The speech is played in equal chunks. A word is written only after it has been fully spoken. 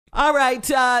All right,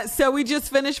 so we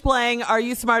just finished playing Are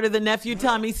You Smarter Than Nephew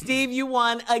Tommy? Steve, you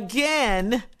won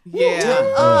again.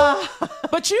 Yeah.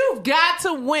 But you've got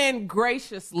to win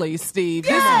graciously, Steve.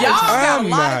 Yes. Y'all got I'm a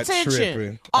lot not of tension.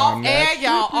 tripping. Off air,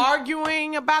 y'all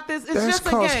arguing about this. It's That's just a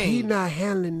because he game. not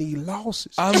handling these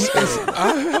losses. I'm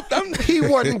He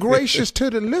wasn't gracious to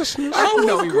the listeners.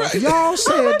 was great. Y'all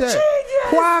said that.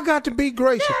 Why I got to be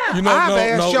gracious? You know, I've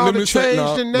asked y'all let to me say-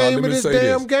 change the name let of me this say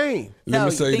damn game. Let No,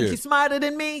 me you say think this. you're smarter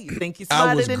than me? You think you're I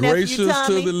smarter was than Nephew gracious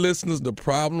Tommy? to the listeners. The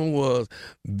problem was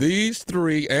these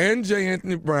three and J.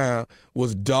 Anthony Brown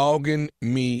was dogging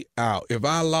me out. If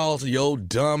I lost, your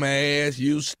dumb ass,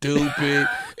 you stupid.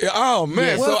 Oh,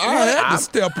 man. Well, so I had to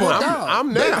step up.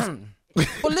 I'm there. Well,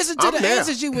 listen to I'm the there.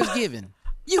 answers you was giving.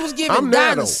 You was giving I'm there,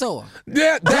 though. dinosaur.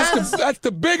 That's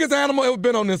the biggest animal ever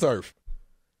been on this earth.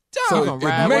 So Dog. it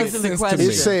Right. makes Wasn't the sense to question. me.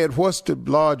 It said, what's the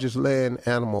largest land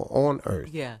animal on Earth?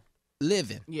 Yeah.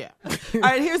 Living. Yeah. All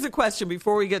right, here's a question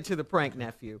before we get to the prank,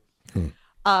 nephew.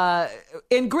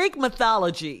 In Greek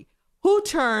mythology, who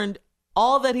turned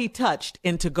all that he touched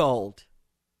into gold?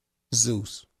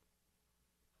 Zeus.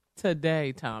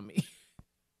 Today, Tommy.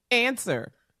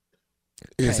 Answer.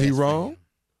 Is he wrong?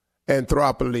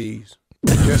 Anthropologist.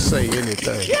 Just say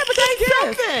anything. Yeah, but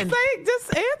that's something. Say,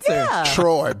 just answer. Yeah.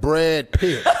 Troy, Brad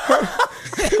Pitt.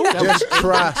 Just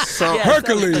try something. Yes.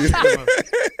 Hercules.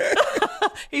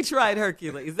 He tried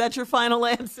Hercules. Is that your final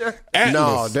answer?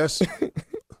 No, Atlas. that's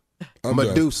I'm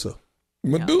Medusa.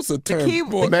 Medusa turned key-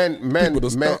 boy, Man, people to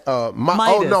stop.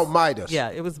 oh, no, Midas. Yeah,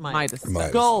 it was Midas.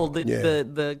 Midas. Gold. Yeah.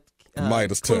 The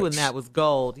Midas clue in touch. that was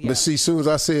gold. Yeah. But see, as soon as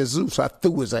I said Zeus, I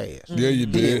threw his ass. Yeah, you He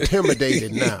did.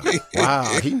 intimidated now.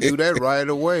 Wow, he knew that right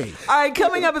away. All right,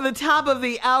 coming up at the top of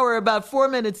the hour, about 4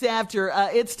 minutes after,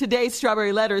 it's today's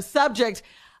Strawberry Letter. Subject,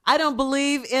 I don't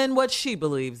believe in what she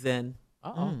believes in.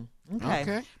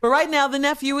 Okay. But right now, the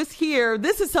nephew is here.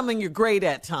 This is something you're great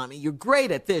at, Tommy. You're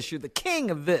great at this. You're the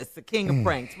king of this, the king of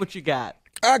pranks. What you got?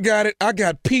 I got it. I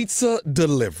got pizza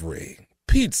delivery.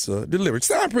 Pizza delivery.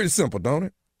 Sounds pretty simple, don't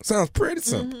it? Sounds pretty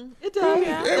simple. It does.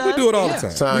 Yeah, we do it all the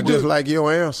time. Sound just like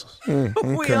your answers.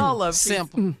 We all love pizza.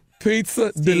 Simple.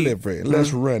 Pizza delivery.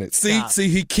 Let's run it. See,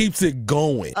 he keeps it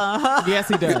going. Yes,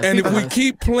 he does. And if we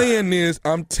keep playing this,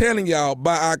 I'm telling y'all,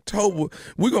 by October,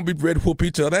 we're going to be ready to whoop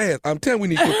each other's ass. I'm telling you, we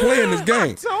need to quit playing this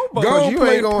game. Go Because on, you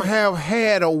play ain't going to have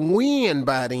had a win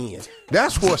by then.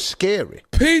 That's what's scary.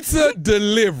 pizza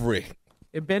delivery.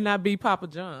 It better not be Papa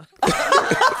John.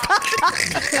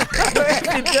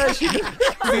 It does. You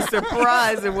be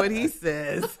surprised at what he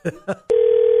says.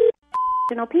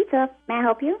 No pizza. May I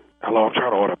help you? Hello, I'm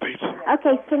trying to order pizza.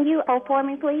 Okay, can you hold for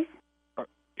me, please? All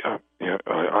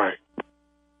right.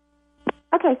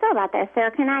 Okay, sorry about that,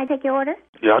 sir. Can I take your order?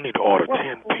 Yeah, I need to order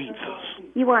 10 pizzas.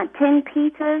 You want 10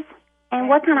 pizzas? And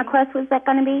what kind of crust was that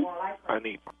going to be? I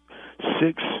need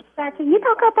 6. Sir, can you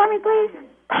talk up for me, please?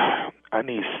 I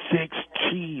need 6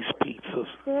 cheese pizzas.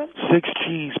 6? 6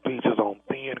 cheese pizzas on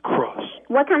thin crust.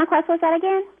 What kind of crust was that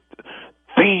again?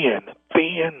 Thin.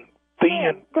 Thin.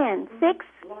 6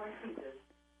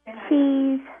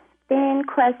 cheese, thin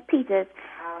crust pizzas.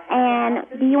 And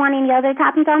do you want any other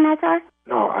toppings on that, sir?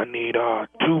 No, I need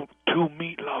 2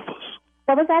 meat lovers.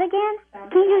 What was that again?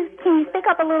 Can you speak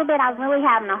up a little bit? I'm really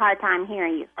having a hard time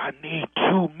hearing you. I need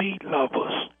 2 meat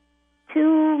lovers.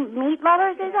 2 meat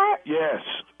lovers, is that? Yes,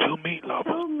 2 meat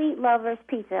lovers. 2 meat lovers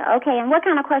pizza. Okay, and what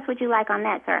kind of crust would you like on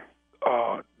that, sir?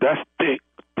 That's thick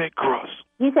crust.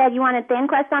 You said you wanted thin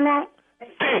crust on that?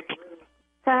 Thick.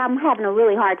 Sir, I'm having a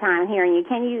really hard time hearing you.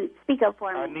 Can you speak up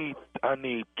for me? I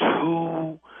need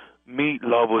 2 meat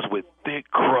lovers with thick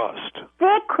crust.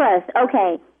 Thick crust.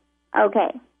 Okay.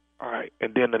 Okay. All right,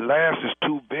 and then the last is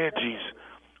 2 veggies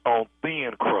on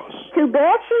thin crust. 2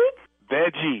 bed sheets?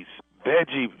 Veggies.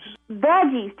 2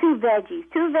 veggies. 2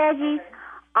 veggies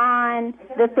on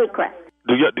the thick crust.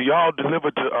 Do y'all deliver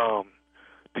to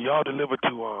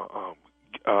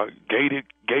gated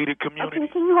community? Okay,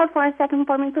 can you hold for a second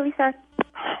for me, please, sir?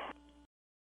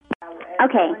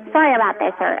 Okay, sorry about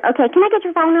that, sir. Okay, can I get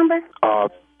your phone number?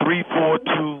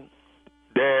 342-689.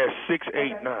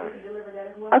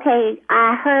 Okay,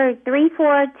 I heard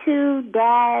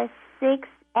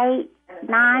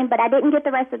 342-689, but I didn't get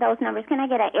the rest of those numbers. Can I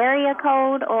get an area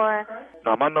code or?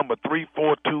 No, my number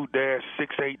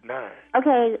 342-689.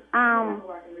 Okay, I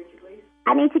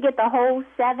need to get the whole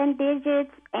 7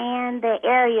 digits and the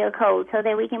area code so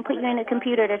that we can put you in the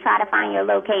computer to try to find your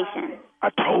location. I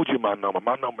told you my number.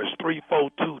 My number is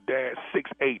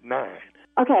 342-689.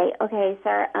 Okay,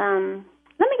 sir.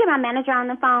 Let me get my manager on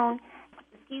the phone.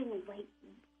 Excuse me, wait.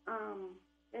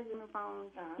 There's a new phone.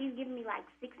 He's giving me like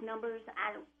 6 numbers.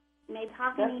 Maybe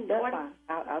how can he order?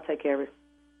 Fine. I'll take care of it.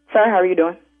 Sir, how are you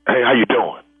doing? Hey, how you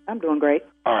doing? I'm doing great.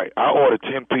 All right, I ordered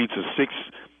 10 pizzas, 6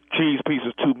 cheese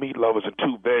pieces, 2 meat lovers, and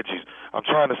 2 veggies. I'm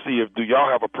trying to see do y'all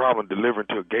have a problem delivering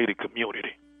to a gated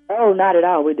community? Oh, not at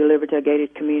all. We deliver to a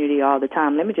gated community all the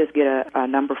time. Let me just get a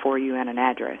number for you and an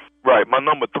address. Right, my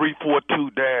number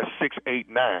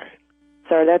 342-689.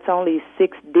 Sir, that's only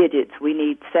 6 digits. We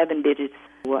need 7 digits.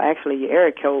 Well, actually, your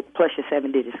area code plus your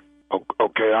 7 digits.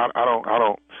 Okay, I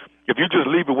don't. If you just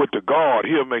leave it with the guard,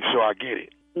 he'll make sure I get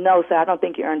it. No, sir, I don't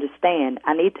think you understand.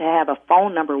 I need to have a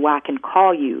phone number where I can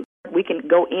call you. We can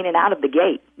go in and out of the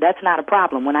gate. That's not a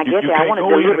problem. When I get there, I want to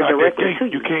deliver directly to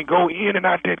you. You can't go in and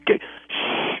out that gate.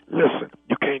 Shh, listen,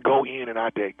 you can't go in and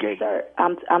out that gate. Sir,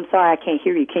 I'm sorry, I can't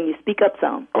hear you. Can you speak up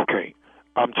some? Okay,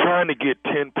 I'm trying to get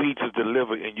 10 pizzas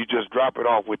delivered, and you just drop it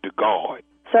off with the guard.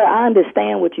 Sir, I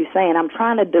understand what you're saying. I'm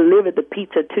trying to deliver the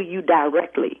pizza to you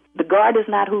directly. The guard is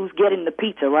not who's getting the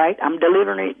pizza, right? I'm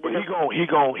delivering it. But he gon'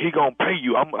 pay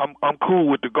you. I'm cool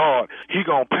with the guard. He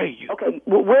gon' pay you. Okay,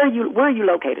 well, where are you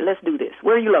located? Let's do this.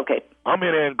 Where are you located? I'm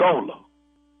in Angola.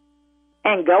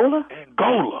 Angola?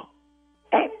 Angola.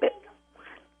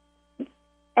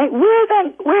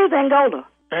 Where's Angola?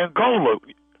 Angola.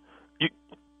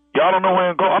 Y'all don't know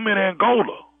Angola? I'm in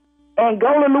Angola.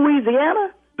 Angola,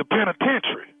 Louisiana? The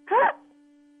penitentiary. Huh?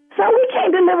 So we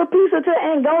can't deliver pizza to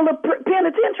Angola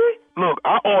penitentiary? Look,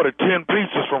 I ordered 10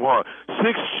 pizzas from her.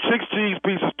 6 cheese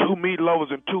pieces, 2 meat lovers,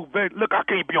 and 2 veg. Look, I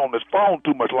can't be on this phone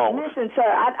too much longer. Listen, sir,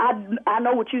 I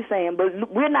know what you're saying,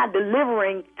 but we're not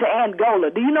delivering to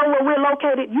Angola. Do you know where we're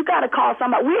located? You got to call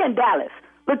somebody. We're in Dallas.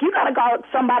 Look, you got to call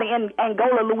somebody in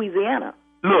Angola, Louisiana.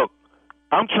 Look,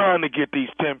 I'm trying to get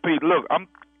these 10 pizzas. Look,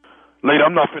 lady,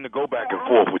 I'm not finna go back and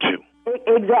forth with you.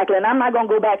 Exactly, and I'm not going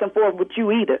to go back and forth with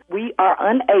you either. We are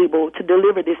unable to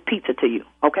deliver this pizza to you,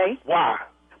 okay? Why?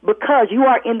 Because you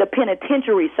are in the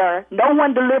penitentiary, sir. No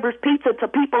one delivers pizza to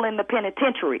people in the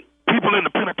penitentiary. People in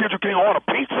the penitentiary can't order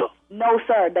pizza? No,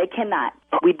 sir, they cannot.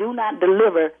 We do not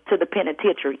deliver to the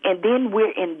penitentiary. And then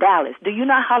we're in Dallas. Do you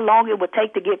know how long it would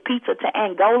take to get pizza to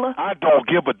Angola? I don't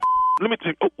give a Let me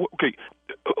tell you, okay,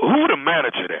 who the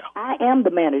manager there? I am the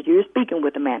manager. You're speaking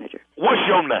with the manager. What's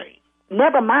your name?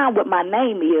 Never mind what my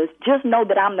name is. Just know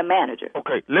that I'm the manager.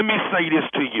 Okay, let me say this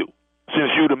to you,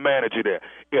 since you're the manager there.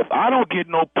 If I don't get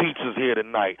no pizzas here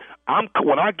tonight,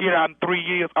 when I get out in 3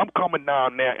 years, I'm coming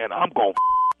down there and I'm going to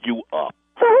you up.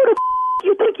 So who the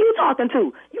you think you talking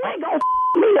to? You ain't going to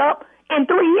me up. In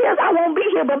 3 years, I won't be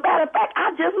here. But matter of fact,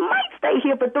 I just might stay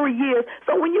here for 3 years.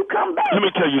 So when you come back... Let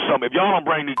me tell you something. If y'all don't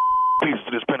bring these pieces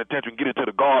to this penitentiary and get it to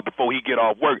the guard before he get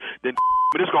off work, then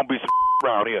there's going to be some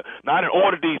around here. Now, I done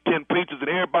ordered these 10 pizzas and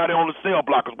everybody on the cell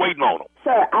block is waiting on them.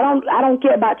 Sir, I don't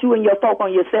care about you and your folk on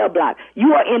your cell block.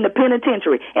 You are in the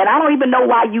penitentiary, and I don't even know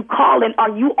why you calling or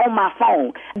you on my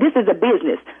phone. This is a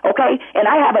business, okay? And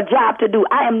I have a job to do.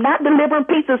 I am not delivering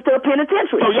pizzas to a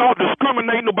penitentiary. So y'all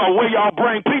discriminating about where y'all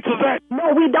bring pizzas at?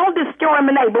 No, we don't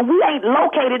discriminate, but we ain't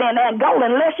located in Angola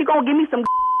unless you're going to give me some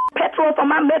petrol for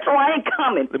my metro. I ain't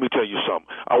coming. Let me tell you something.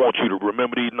 I want you to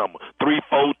remember these numbers.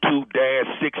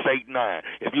 342-689.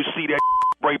 If you see that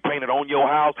spray painted on your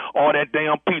house or that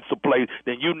damn pizza place,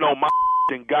 then you know my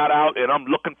done got out and I'm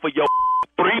looking for your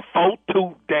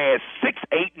 342-689.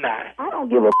 I don't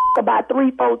give a about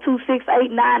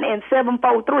 342-689 and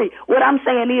 743. What I'm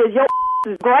saying is your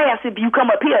is grass if you come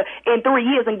up here in 3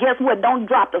 years, and guess what? Don't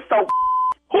drop the soap.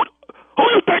 Who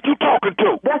you think you talking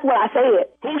to? That's what I said.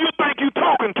 Who you think you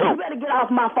talking to? You better get off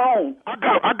my phone. I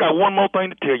got one more thing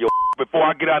to tell you before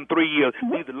I get out in 3 years.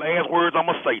 These are the last words I'm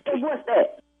going to say to you. What's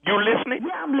that? You listening?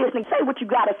 Yeah, I'm listening. Say what you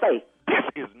got to say. This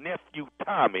is Nephew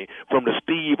Tommy from the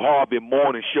Steve Harvey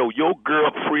Morning Show. Your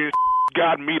girlfriend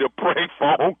got me to prank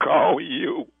phone call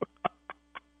you.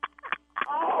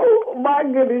 Oh, my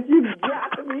goodness. You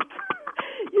got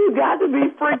to be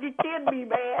freaking kidding me,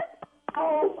 man.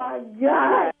 Oh, my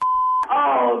God.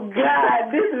 Oh,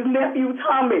 God, this is Nephew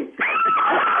Tommy.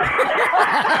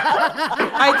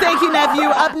 All right, thank you, Nephew.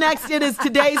 Up next, it is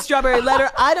today's Strawberry Letter.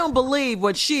 I don't believe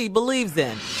what she believes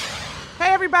in.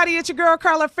 Hey, everybody, it's your girl,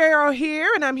 Carla Farrow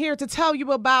here, and I'm here to tell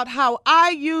you about how I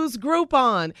use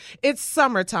Groupon. It's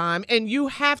summertime, and you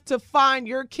have to find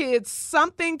your kids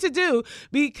something to do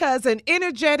because an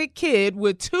energetic kid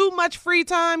with too much free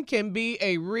time can be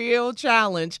a real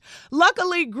challenge.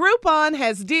 Luckily, Groupon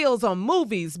has deals on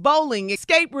movies, bowling,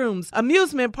 escape rooms,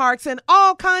 amusement parks, and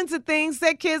all kinds of things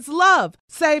that kids love.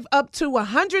 Save up to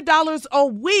 $100 a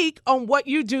week on what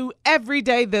you do every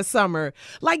day this summer,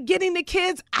 like getting the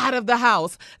kids out of the house.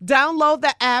 Download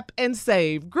the app and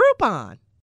save. Groupon.